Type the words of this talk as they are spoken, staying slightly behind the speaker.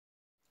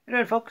Hey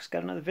there, folks,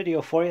 got another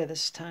video for you.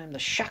 This time the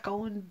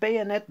Shako and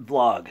Bayonet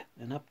vlog.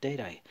 An update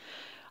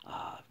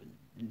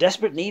in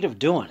desperate need of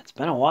doing. It's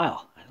been a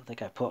while. I don't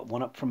think I put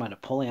one up for my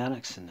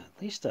Napoleonics in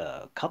at least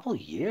a couple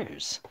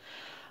years.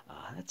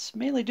 That's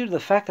mainly due to the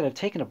fact that I've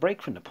taken a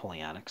break from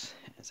Napoleonics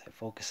as I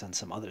focus on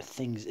some other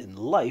things in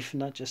life,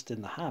 not just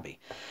in the hobby.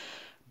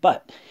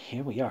 But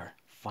here we are,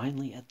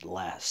 finally at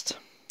last.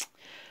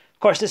 Of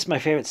course, this is my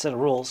favorite set of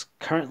rules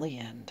currently,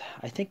 and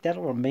I think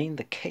that'll remain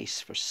the case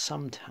for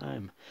some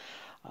time.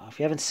 If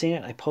you haven't seen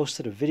it, I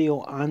posted a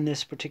video on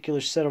this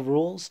particular set of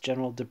rules,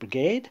 General de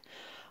Brigade,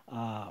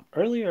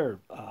 earlier,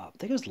 I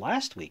think it was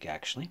last week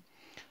actually.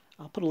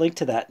 I'll put a link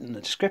to that in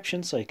the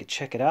description so you could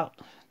check it out.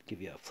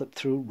 Give you a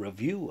flip-through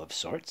review of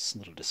sorts, a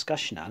little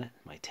discussion on it,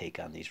 my take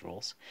on these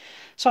rules.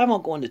 So I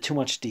won't go into too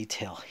much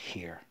detail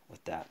here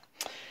with that.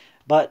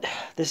 But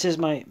this is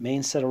my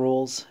main set of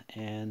rules,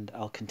 and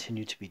I'll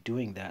continue to be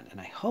doing that,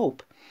 and I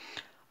hope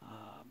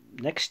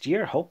next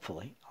year,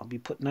 hopefully, I'll be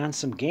putting on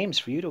some games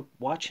for you to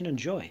watch and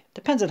enjoy.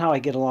 Depends on how I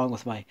get along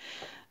with my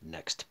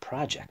next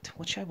project,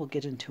 which I will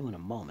get into in a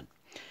moment.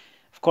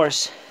 Of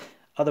course,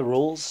 other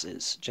rules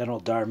is General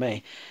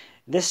d'Armée.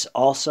 This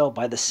also,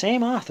 by the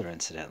same author,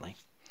 incidentally,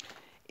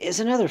 is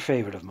another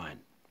favorite of mine.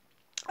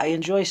 I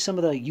enjoy some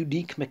of the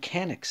unique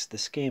mechanics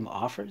this game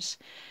offers,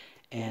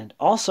 and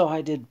also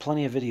I did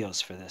plenty of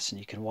videos for this, and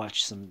you can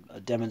watch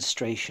a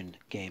demonstration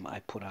game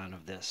I put on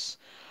of this,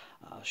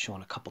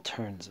 showing a couple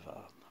turns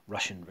of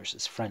Russian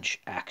versus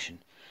French action.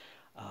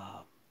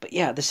 But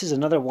yeah, this is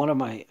another one of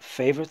my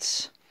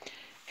favorites,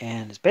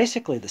 and it's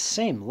basically the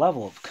same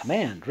level of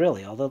command,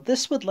 really, although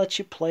this would let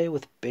you play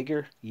with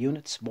bigger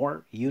units,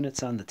 more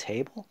units on the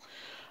table.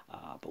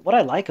 But what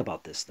I like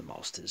about this the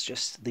most is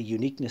just the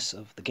uniqueness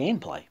of the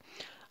gameplay.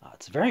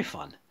 It's very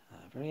fun,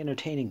 very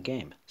entertaining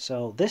game.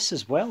 So this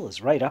as well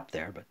is right up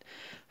there, but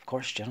of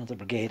course General de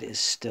Brigade is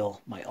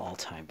still my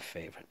all-time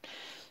favorite.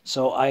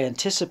 So I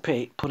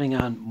anticipate putting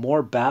on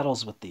more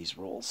battles with these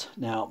rules.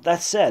 Now,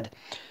 that said,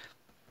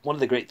 one of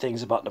the great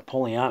things about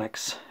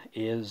Napoleonics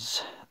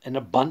is an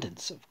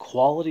abundance of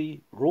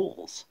quality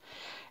rules.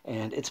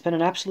 And it's been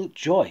an absolute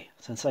joy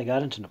since I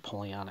got into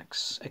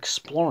Napoleonics,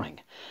 exploring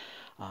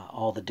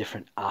all the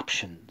different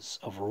options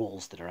of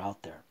rules that are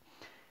out there.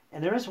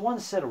 And there is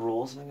one set of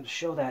rules, and I'm going to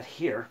show that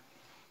here,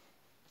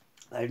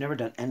 that I've never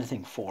done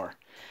anything for.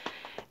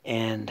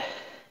 And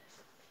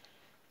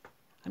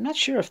I'm not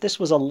sure if this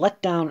was a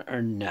letdown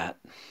or not.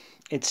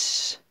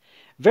 It's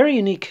a very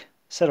unique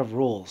set of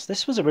rules.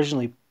 This was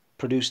originally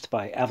produced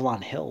by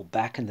Avalon Hill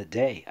back in the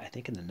day, I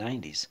think in the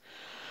 90s.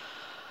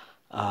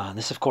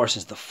 This, of course,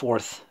 is the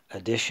 4th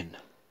edition,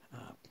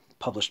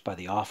 published by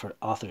the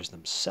authors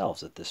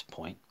themselves at this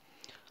point.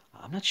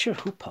 I'm not sure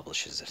who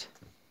publishes it.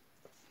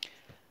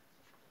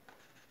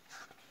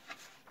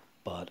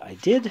 But I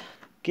did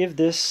give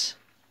this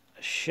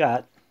a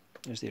shot.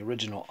 There's the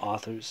original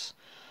authors.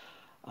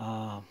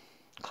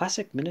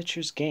 Classic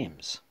Miniatures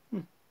Games.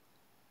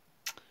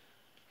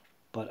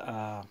 But,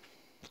 of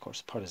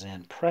course,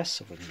 Partisan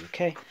Press over in the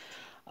UK.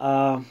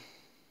 And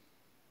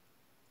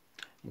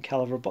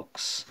Caliber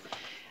Books.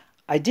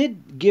 I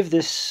did give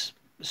this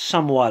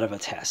somewhat of a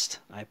test.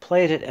 I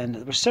played it, and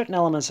there were certain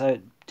elements I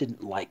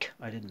didn't like.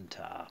 I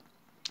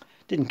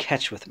didn't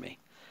catch with me.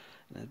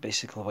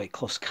 Basically, the way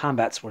close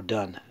combats were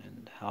done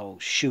and how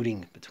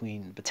shooting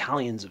between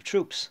battalions of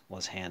troops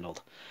was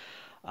handled.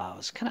 It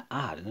was kind of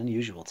odd and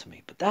unusual to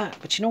me.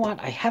 But you know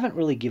what? I haven't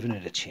really given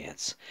it a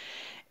chance.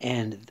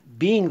 And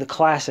being the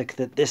classic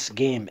that this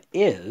game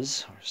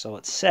is, or so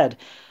it's said,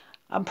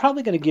 I'm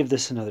probably going to give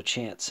this another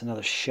chance,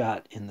 another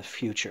shot in the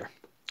future.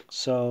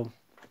 So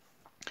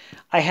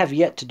I have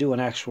yet to do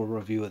an actual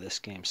review of this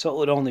game, so it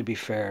would only be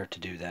fair to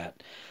do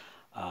that.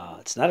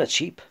 It's not a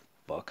cheap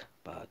book,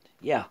 but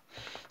yeah.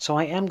 So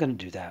I am going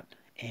to do that.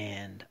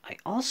 And I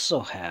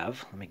also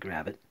have, let me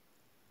grab it,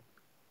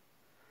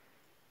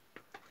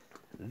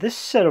 this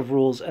set of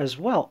rules as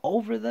well,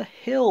 Over the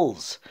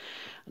Hills,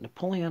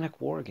 Napoleonic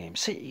Wargaming.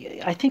 See,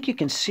 I think you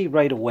can see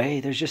right away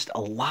there's just a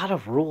lot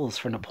of rules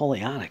for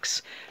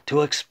Napoleonics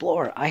to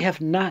explore. I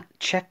have not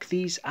checked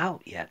these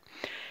out yet.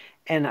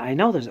 And I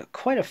know there's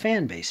quite a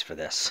fan base for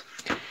this.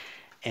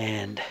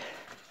 And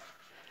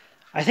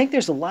I think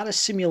there's a lot of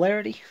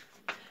similarity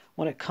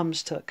when it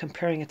comes to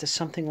comparing it to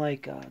something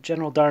like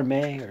General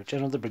d'Armée or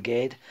General de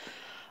Brigade.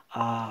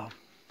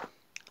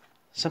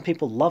 Some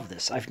people love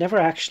this. I've never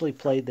actually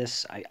played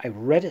this. I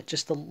read it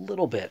just a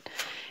little bit,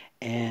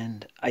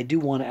 and I do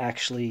want to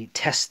actually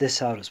test this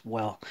out as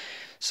well.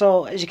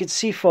 So, as you can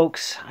see,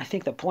 folks, I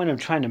think the point I'm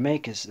trying to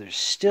make is there's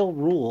still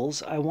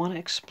rules I want to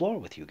explore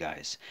with you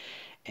guys.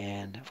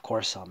 And, of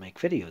course, I'll make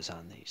videos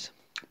on these.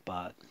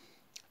 But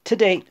to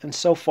date, and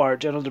so far,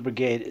 General de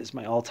Brigade is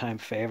my all-time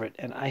favorite,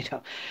 and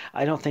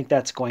I don't think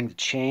that's going to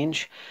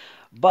change.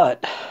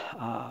 But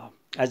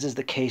as is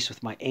the case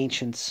with my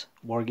Ancients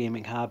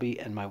wargaming hobby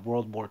and my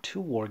World War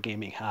II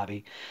wargaming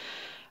hobby,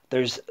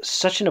 there's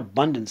such an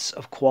abundance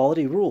of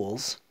quality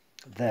rules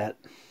that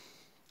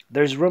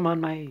there's room on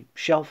my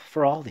shelf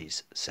for all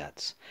these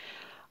sets,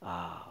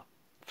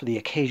 for the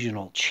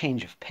occasional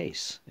change of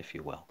pace, if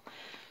you will.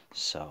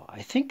 So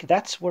I think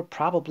that's where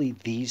probably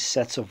these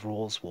sets of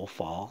rules will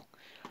fall,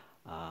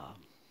 uh,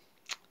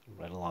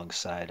 right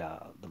alongside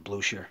the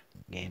Blucher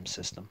game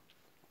system.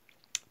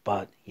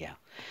 But yeah,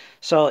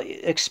 so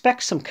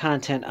expect some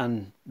content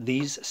on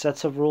these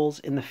sets of rules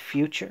in the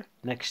future.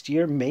 Next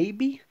year,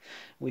 maybe.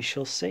 We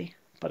shall see.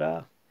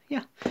 But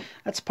yeah,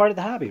 that's part of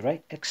the hobby,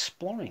 right?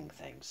 Exploring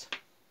things.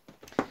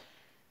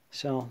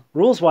 So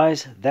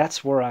rules-wise,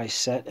 that's where I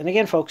set. And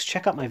again, folks,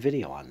 check out my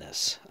video on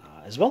this,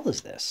 as well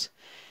as this.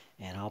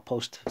 And I'll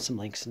post some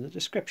links in the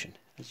description,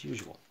 as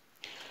usual.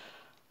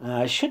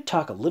 I should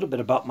talk a little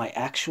bit about my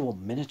actual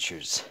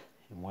miniatures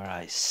and where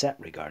I set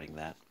regarding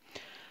that.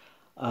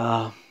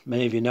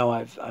 Many of you know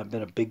I've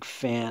been a big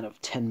fan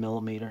of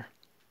 10mm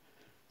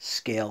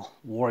scale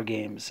war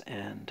games,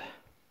 and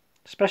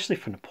especially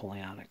for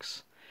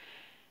Napoleonics.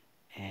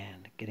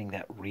 And getting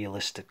that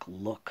realistic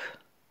look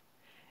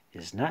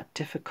is not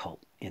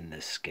difficult in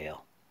this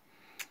scale.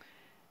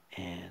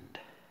 And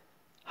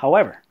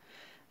however,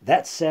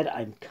 that said,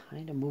 I'm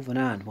kind of moving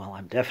on. Well,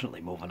 I'm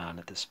definitely moving on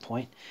at this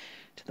point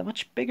to the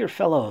much bigger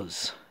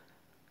fellows.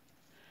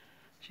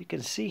 As you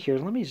can see here,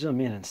 let me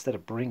zoom in instead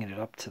of bringing it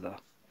up to the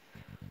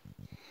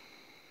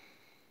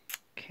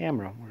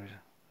camera where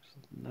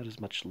there's not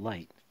as much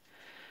light.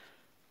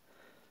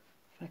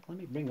 In fact, let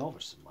me bring over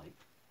some light.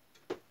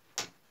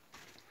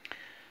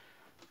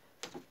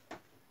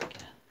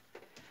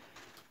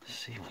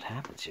 See what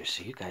happens here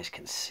so you guys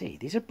can see.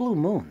 These are Blue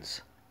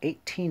Moons,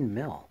 18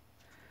 mil.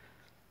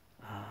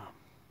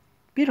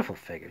 Beautiful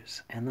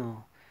figures, and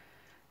they'll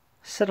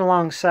sit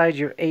alongside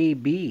your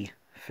AB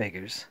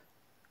figures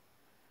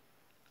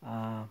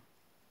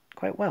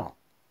quite well.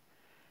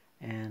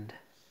 And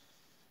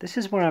this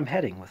is where I'm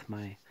heading with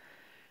my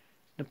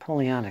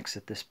Napoleonics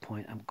at this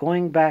point. I'm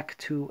going back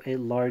to a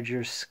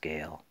larger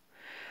scale.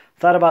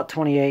 Thought about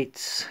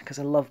 28s because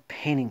I love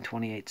painting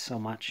 28s so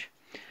much,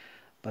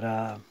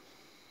 but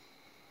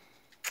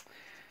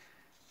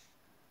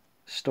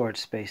storage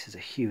space is a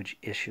huge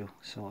issue,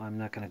 so I'm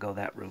not going to go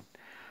that route.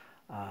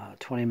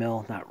 20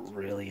 mil, not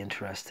really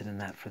interested in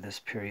that for this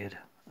period.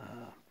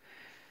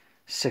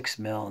 6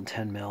 mil and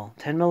 10 mil.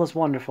 10 mil is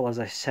wonderful, as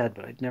I said,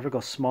 but I'd never go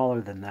smaller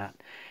than that.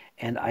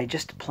 And I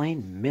just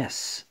plain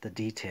miss the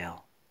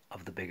detail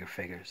of the bigger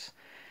figures.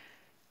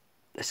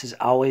 This has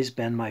always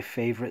been my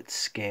favorite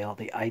scale,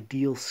 the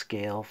ideal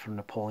scale for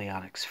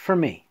Napoleonics. For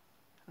me.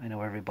 I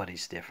know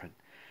everybody's different.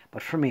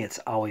 But for me, it's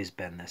always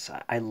been this.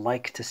 I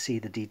like to see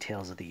the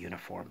details of the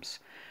uniforms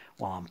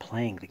while I'm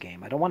playing the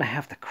game. I don't want to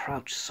have to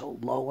crouch so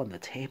low on the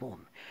table,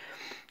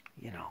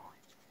 you know,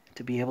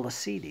 to be able to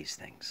see these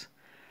things.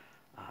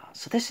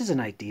 So this is an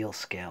ideal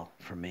scale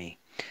for me.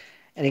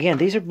 And again,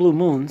 these are Blue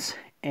Moons,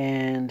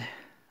 and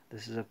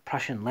this is a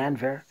Prussian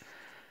Landwehr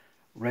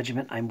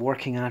regiment I'm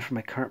working on for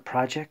my current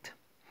project.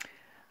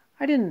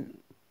 I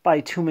didn't buy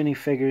too many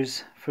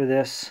figures for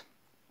this.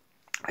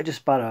 I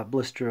just bought a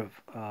blister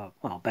of,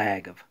 well, a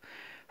bag of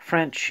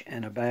French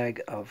and a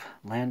bag of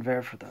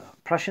Landwehr for the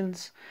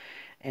Prussians,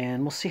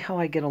 and we'll see how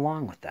I get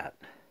along with that.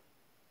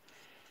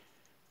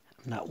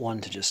 I'm not one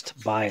to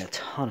just buy a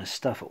ton of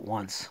stuff at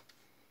once.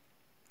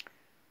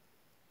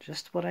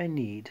 Just what I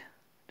need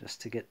just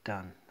to get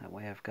done. That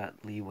way I've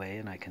got leeway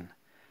and I can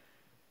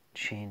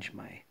change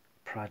my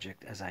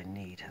project as I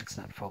need. It's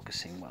not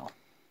focusing well.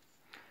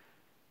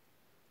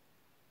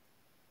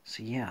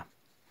 So yeah,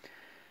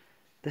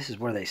 this is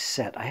where they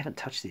set. I haven't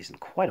touched these in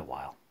quite a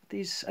while.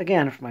 These,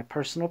 again, are for my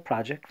personal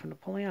project for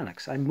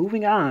Napoleonics. I'm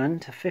moving on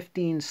to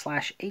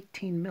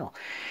 15/18 mil.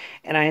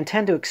 And I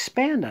intend to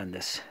expand on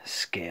this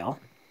scale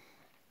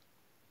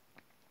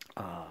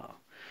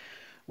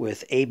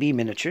with AB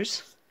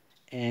miniatures.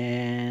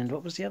 And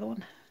what was the other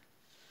one?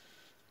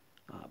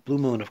 Blue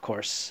Moon, of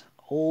course.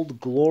 Old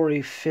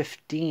Glory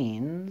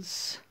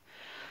 15s,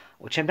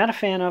 which I'm not a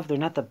fan of. They're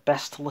not the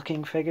best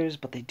looking figures,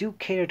 but they do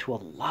cater to a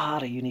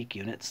lot of unique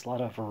units, a lot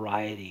of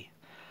variety.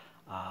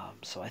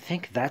 So I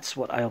think that's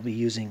what I'll be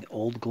using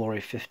Old Glory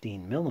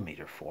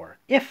 15mm for,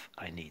 if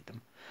I need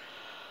them.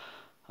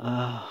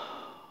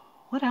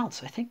 What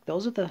else? I think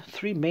those are the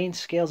three main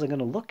scales I'm going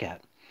to look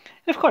at.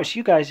 And of course,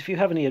 you guys, if you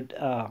have any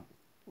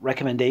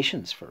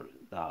recommendations for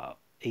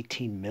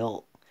 18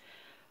 mil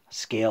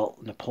scale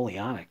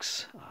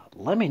Napoleonics,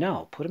 let me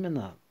know. Put them in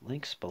the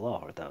links below,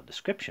 or the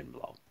description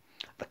below.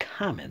 The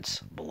comments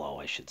below,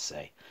 I should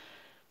say.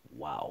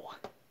 Wow.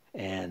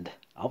 And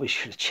I'll be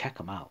sure to check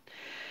them out.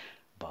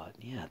 But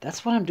yeah,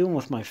 that's what I'm doing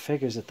with my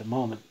figures at the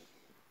moment.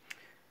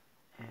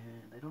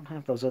 And I don't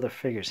have those other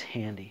figures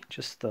handy,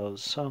 just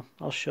those. So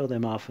I'll show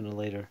them off in a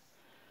later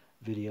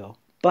video.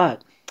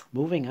 But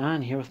moving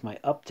on here with my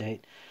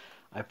update,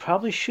 I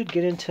probably should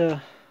get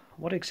into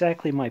what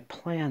exactly my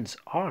plans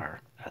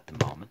are at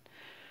the moment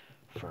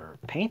for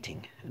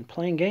painting and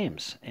playing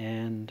games.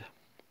 And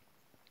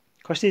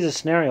of course, these are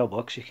scenario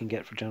books you can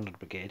get for General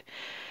Brigade.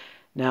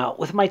 Now,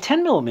 with my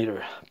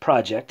 10mm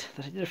project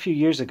that I did a few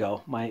years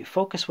ago, my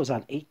focus was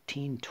on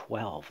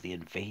 1812, the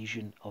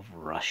invasion of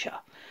Russia.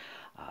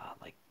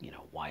 Like, you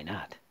know, why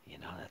not? You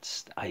know,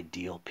 that's the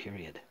ideal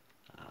period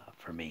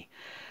for me.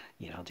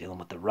 dealing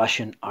with the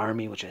Russian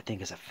army, which I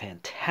think is a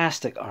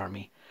fantastic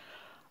army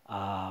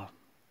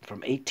from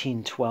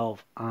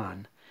 1812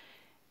 on.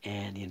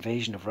 And the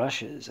invasion of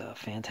Russia is a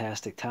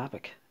fantastic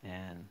topic,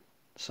 and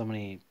so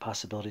many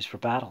possibilities for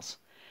battles.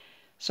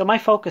 So my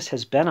focus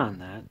has been on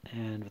that,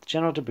 and with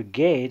General de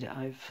Brigade,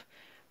 I've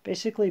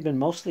basically been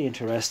mostly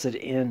interested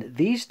in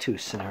these two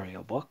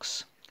scenario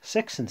books,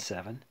 6 and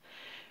 7,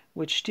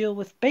 which deal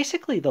with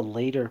basically the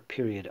later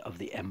period of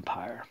the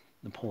Empire,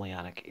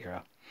 Napoleonic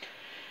era.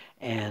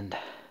 And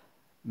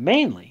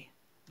mainly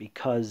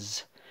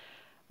because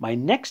my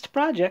next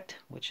project,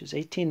 which is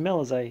 18 mil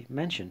as I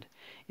mentioned,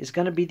 is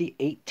going to be the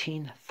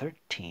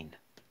 1813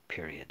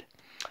 period.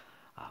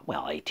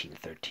 Well,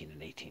 1813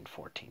 and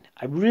 1814.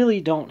 I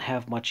really don't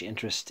have much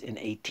interest in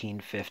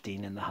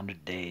 1815 and the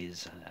 100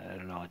 Days. I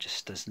don't know, it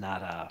just does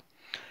not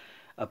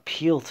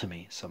appeal to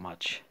me so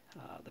much.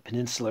 The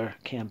Peninsular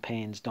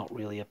campaigns don't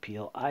really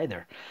appeal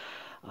either,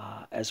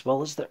 as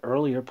well as the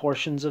earlier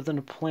portions of the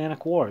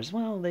Napoleonic Wars.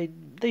 Well,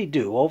 they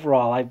do.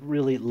 Overall, I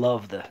really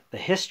love the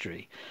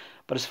history.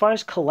 But as far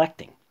as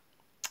collecting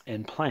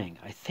and playing,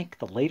 I think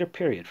the later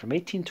period, from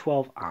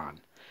 1812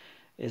 on,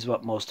 is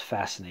what most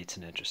fascinates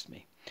and interests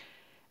me.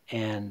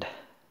 And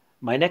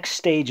my next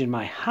stage in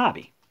my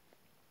hobby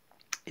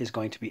is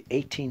going to be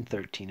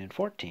 1813 and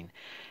 14.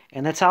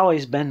 And that's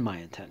always been my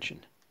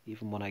intention,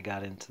 even when I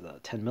got into the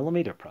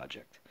 10mm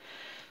project.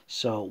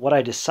 So what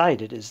I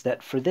decided is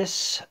that for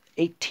this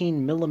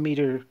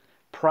 18mm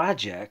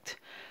project,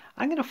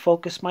 I'm going to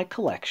focus my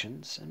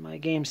collections and my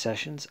game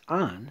sessions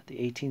on the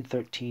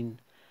 1813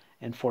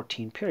 and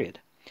 14 period.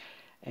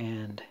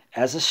 And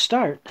as a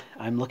start,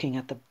 I'm looking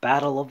at the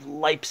Battle of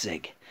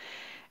Leipzig.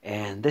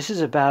 And this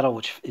is a battle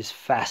which is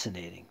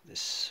fascinating.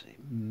 This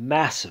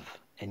massive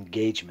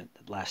engagement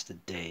that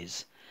lasted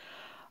days.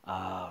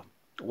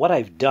 What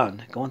I've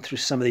done, going through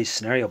some of these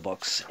scenario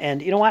books,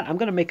 and you know what? I'm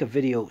going to make a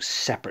video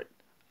separate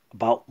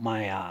about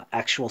my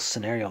actual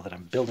scenario that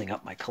I'm building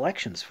up my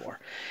collections for.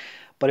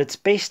 But it's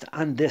based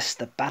on this,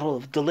 the Battle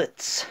of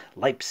Dölitz,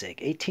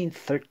 Leipzig,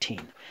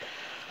 1813.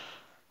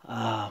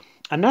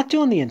 I'm not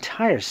doing the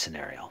entire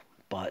scenario,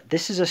 but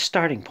this is a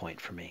starting point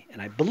for me.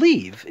 And I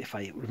believe, if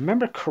I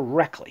remember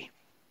correctly,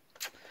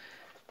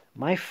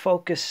 my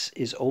focus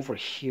is over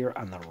here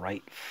on the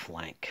right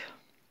flank.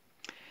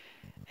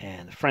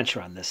 And the French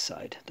are on this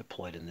side,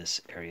 deployed in this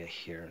area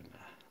here. And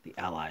the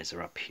Allies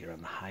are up here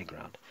on the high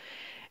ground.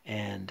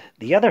 And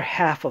the other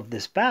half of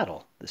this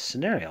battle, this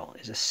scenario,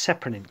 is a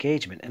separate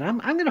engagement. And I'm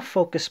going to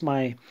focus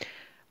my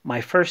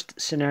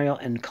first scenario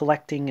and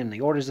collecting and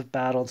the orders of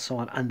battle and so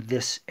on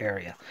this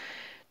area.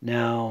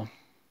 Now,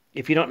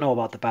 if you don't know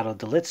about the Battle of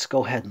Dölitz,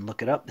 go ahead and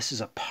look it up. This is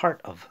a part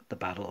of the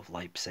Battle of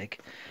Leipzig.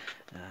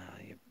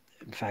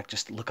 In fact,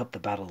 just look up the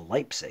Battle of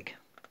Leipzig,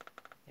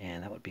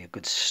 and that would be a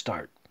good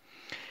start.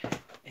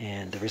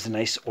 And there is a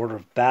nice order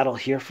of battle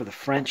here for the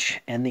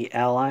French and the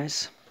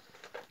Allies.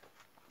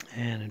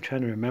 And I'm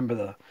trying to remember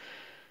the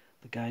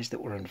guys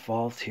that were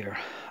involved here.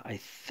 I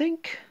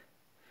think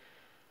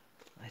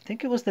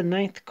it was the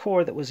 9th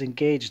Corps that was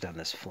engaged on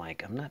this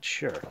flank. I'm not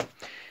sure.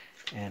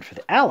 And for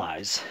the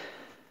Allies,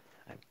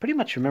 I pretty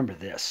much remember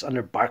this,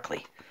 under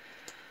Barclay.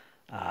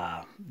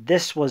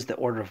 This was the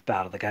order of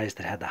battle, the guys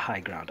that had the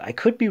high ground. I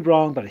could be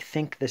wrong, but I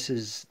think this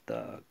is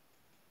the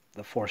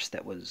force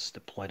that was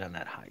deployed on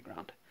that high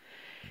ground.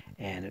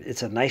 And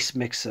it's a nice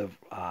mix of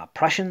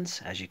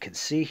Prussians, as you can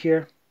see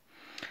here,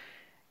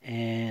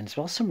 and as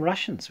well as some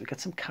Russians. We got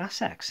some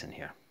Cossacks in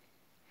here.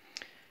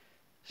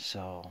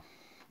 So,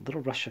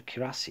 Little Russia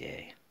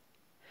Cuirassier.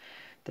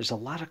 There's a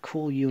lot of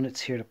cool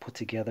units here to put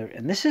together,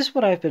 and this is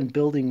what I've been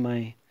building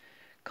my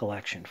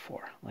collection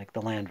for. Like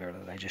the Landwehr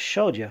that I just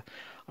showed you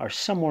are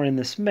somewhere in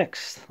this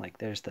mix. Like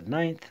there's the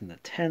 9th and the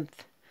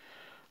 10th,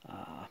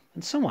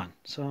 and so on.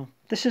 So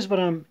this is what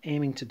I'm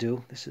aiming to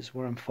do. This is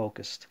where I'm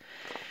focused.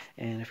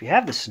 And if you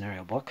have the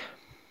scenario book,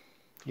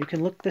 you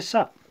can look this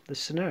up, this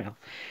scenario.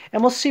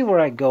 And we'll see where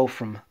I go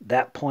from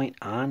that point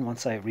on.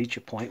 Once I reach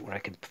a point where I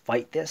can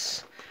fight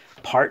this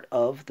part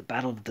of the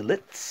Battle of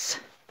Dölitz,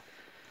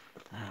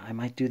 I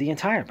might do the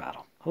entire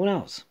battle. Who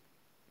knows?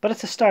 But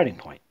it's a starting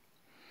point.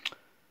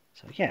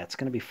 So yeah, it's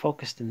going to be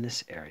focused in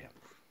this area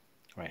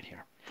right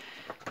here.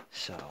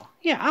 So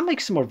yeah, I'll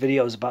make some more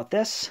videos about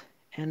this.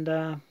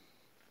 And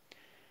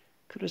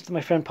kudos to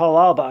my friend Paul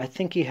Alba. I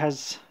think he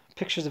has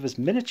pictures of his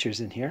miniatures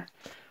in here.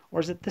 Or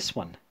is it this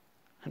one?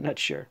 I'm not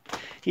sure.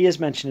 He is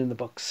mentioned in the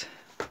books.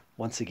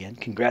 Once again,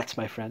 congrats,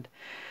 my friend.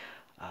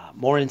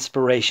 More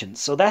inspiration.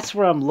 So that's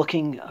where I'm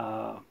looking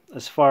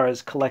as far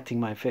as collecting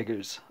my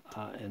figures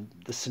and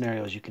the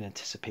scenarios you can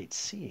anticipate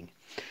seeing.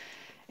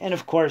 And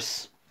of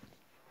course,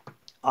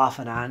 off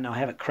and on. Now, I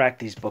haven't cracked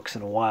these books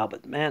in a while,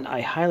 but man,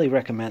 I highly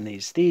recommend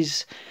these.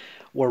 These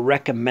were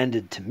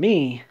recommended to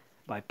me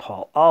by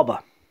Paul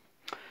Alba,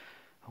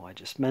 who I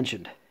just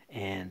mentioned.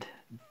 And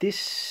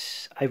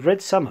this, I've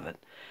read some of it,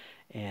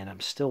 and I'm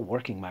still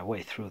working my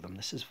way through them.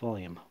 This is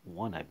volume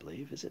 1, I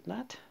believe, is it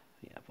not?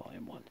 Yeah,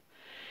 volume 1.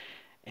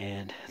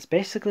 And it's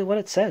basically what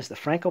it says, the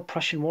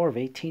Franco-Prussian War of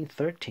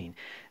 1813.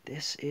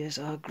 This is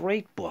a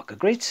great book, a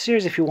great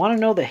series. If you want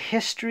to know the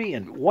history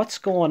and what's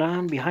going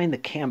on behind the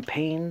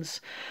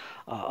campaigns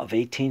of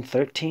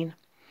 1813,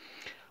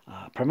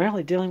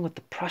 primarily dealing with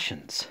the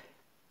Prussians,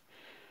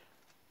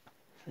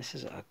 this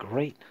is a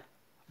great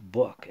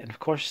book. And of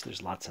course,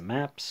 there's lots of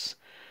maps.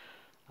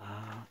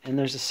 And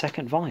there's a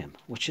second volume,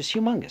 which is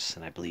humongous.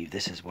 And I believe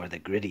this is where the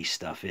gritty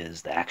stuff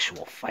is, the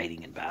actual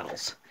fighting and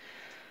battles.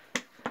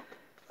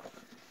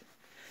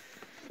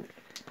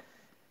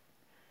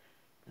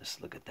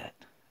 Just look at that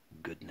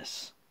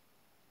goodness.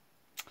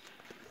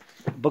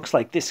 Books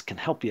like this can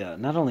help you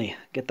not only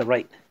get the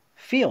right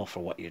feel for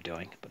what you're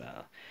doing,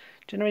 but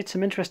generate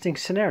some interesting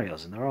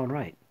scenarios in their own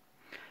right,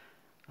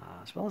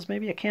 as well as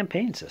maybe a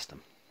campaign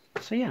system.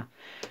 So yeah,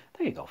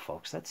 there you go,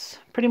 folks. That's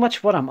pretty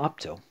much what I'm up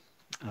to,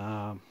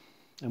 and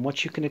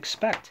what you can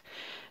expect.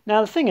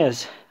 Now, the thing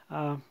is,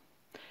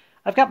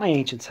 I've got my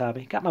Ancients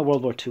hobby, got my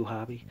World War II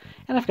hobby,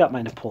 and I've got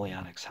my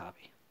Napoleonics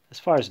hobby, as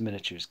far as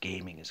miniatures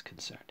gaming is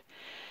concerned.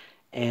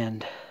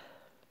 And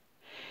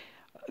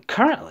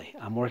currently,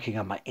 I'm working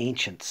on my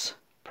Ancients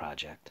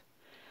project.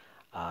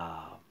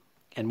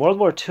 And World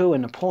War II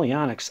and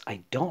Napoleonics,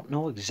 I don't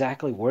know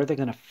exactly where they're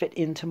going to fit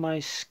into my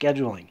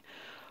scheduling.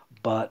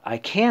 But I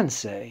can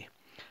say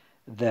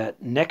that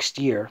next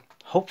year,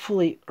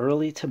 hopefully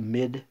early to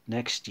mid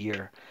next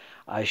year,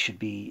 I should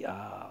be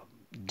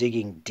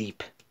digging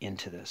deep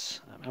into this.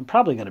 I'm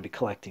probably going to be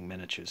collecting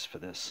miniatures for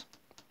this,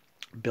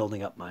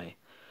 building up my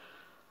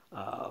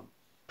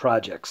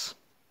projects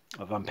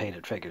of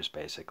unpainted figures,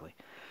 basically.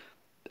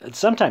 And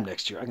sometime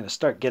next year, I'm going to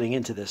start getting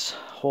into this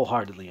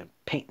wholeheartedly and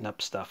painting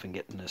up stuff and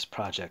getting this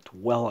project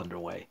well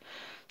underway.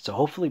 So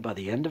hopefully by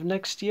the end of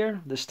next year,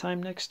 this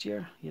time next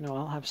year, you know,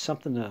 I'll have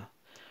something to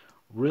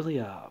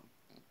really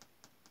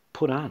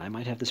put on. I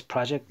might have this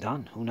project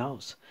done. Who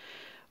knows?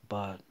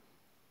 But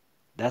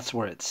that's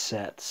where it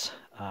sets.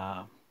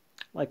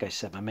 Like I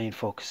said, my main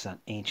focus is on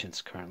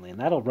Ancients currently, and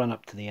that'll run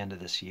up to the end of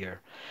this year.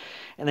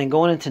 And then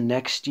going into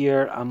next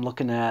year, I'm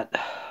looking at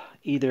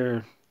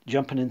either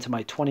jumping into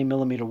my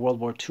 20mm World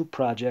War II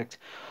project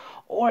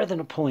or the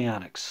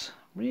Napoleonics.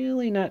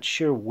 Really not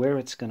sure where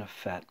it's going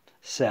to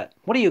set.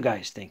 What do you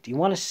guys think? Do you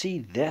want to see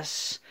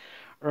this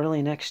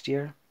early next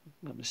year?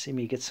 Want to see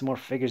me get some more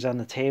figures on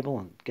the table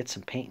and get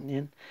some painting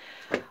in?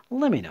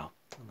 Let me know.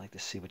 I'd like to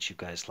see what you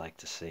guys like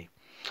to see.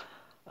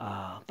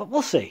 But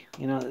we'll see.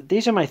 You know,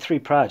 these are my 3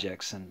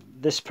 projects, and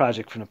this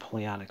project for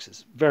Napoleonics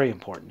is very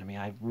important to me.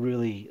 I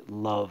really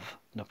love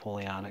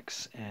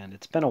Napoleonics, and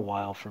it's been a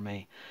while for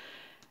me.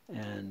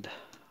 And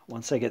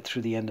once I get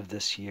through the end of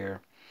this year,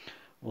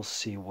 we'll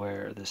see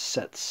where this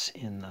sets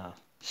in the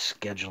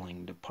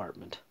scheduling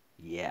department.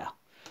 Yeah.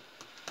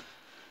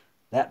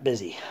 That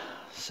busy.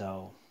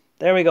 So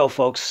there we go,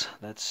 folks.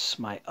 That's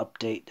my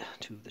update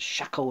to the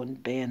Shako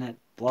and Bayonet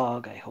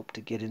blog. I hope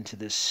to get into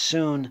this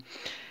soon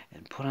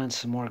and put on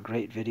some more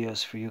great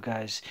videos for you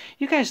guys.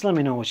 You guys let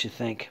me know what you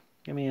think.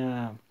 Give me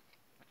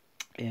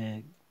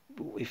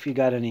if you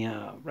got any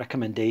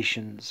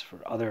recommendations for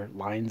other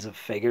lines of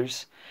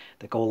figures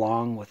that go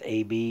along with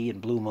AB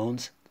and Blue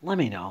Moons, let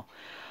me know.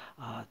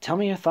 Tell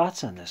me your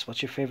thoughts on this.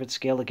 What's your favorite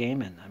scale to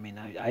game in? I mean,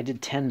 I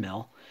did 10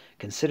 mil,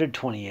 considered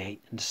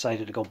 28, and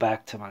decided to go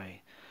back to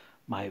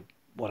my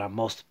what I'm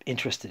most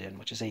interested in,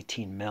 which is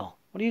 18 mil.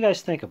 What do you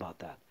guys think about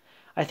that?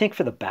 I think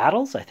for the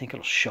battles, I think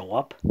it'll show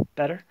up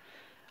better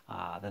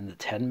than the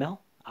 10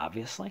 mil,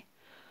 obviously.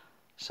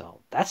 So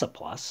that's a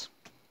plus.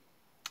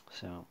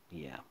 So,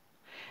 yeah.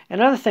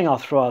 Another thing I'll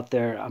throw out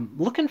there, I'm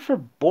looking for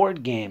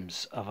board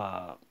games of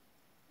a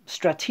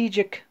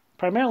strategic,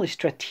 primarily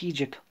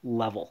strategic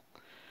level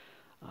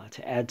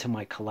to add to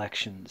my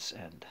collections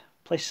and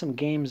place some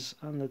games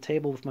on the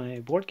table with my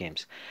board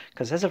games.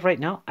 Because as of right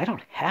now, I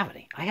don't have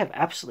any. I have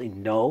absolutely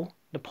no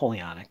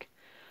Napoleonic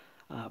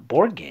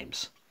board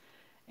games.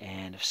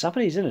 And if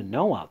somebody's in a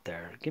know out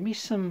there, give me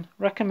some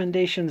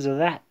recommendations of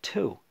that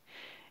too.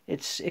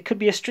 It could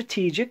be a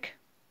strategic.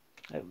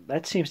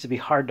 That seems to be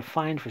hard to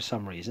find for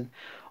some reason.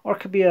 Or it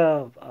could be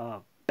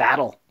a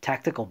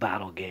tactical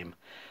battle game,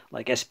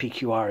 like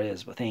SPQR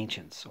is with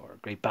Ancients, or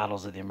Great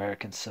Battles of the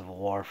American Civil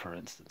War, for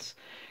instance.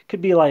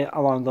 Could be like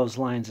along those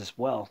lines as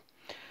well.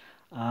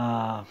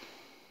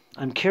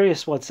 I'm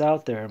curious what's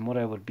out there and what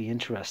I would be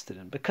interested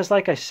in. Because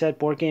like I said,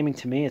 board gaming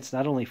to me, it's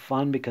not only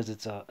fun because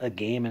it's a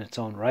game in its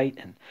own right,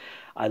 and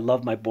I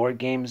love my board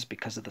games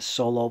because of the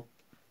solo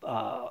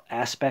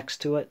aspects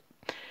to it,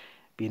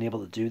 being able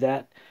to do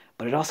that,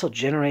 but it also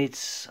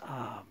generates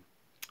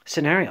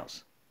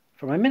scenarios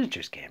for my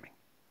miniatures gaming.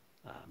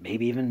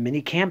 Maybe even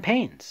mini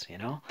campaigns, you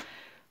know.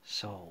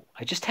 So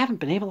I just haven't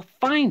been able to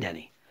find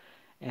any,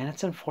 and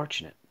it's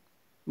unfortunate.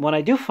 When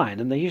I do find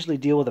them, they usually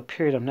deal with a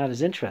period I'm not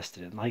as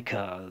interested in, like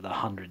the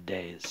 100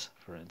 Days,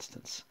 for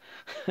instance.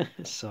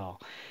 So,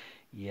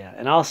 yeah.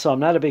 And also, I'm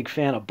not a big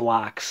fan of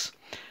blocks,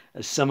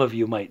 as some of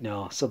you might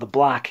know. So the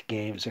block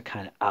games are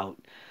kind of out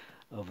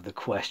of the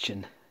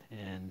question,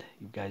 and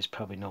you guys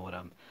probably know what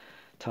I'm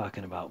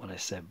talking about when I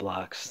say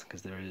blocks,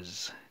 because there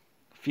is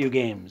few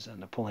games on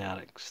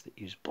Napoleonics that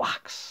use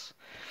blocks.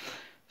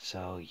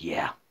 So,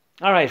 yeah.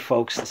 All right,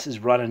 folks, this is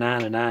running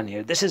on and on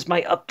here. This is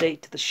my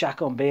update to the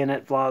Shako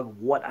Bayonet vlog,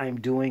 what I'm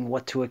doing,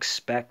 what to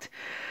expect.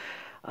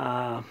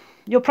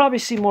 You'll probably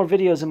see more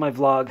videos in my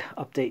vlog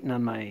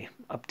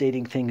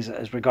updating things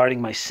as regarding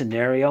my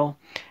scenario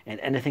and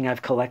anything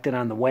I've collected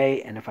on the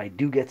way. And if I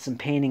do get some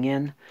painting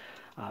in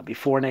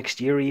before next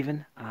year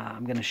even,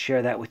 I'm going to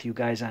share that with you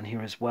guys on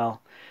here as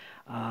well.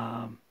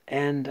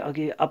 And I'll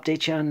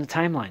update you on the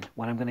timeline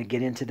when I'm going to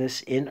get into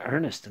this in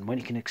earnest and when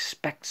you can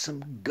expect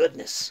some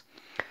goodness,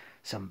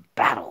 some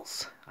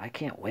battles. I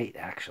can't wait,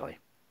 actually.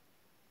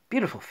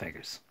 Beautiful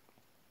figures.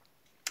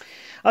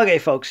 Okay,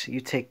 folks,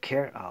 you take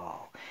care.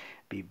 I'll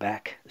be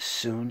back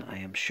soon, I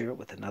am sure,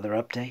 with another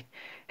update.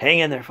 Hang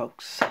in there,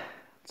 folks.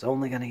 It's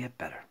only going to get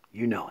better.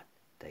 You know it.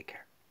 Take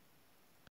care.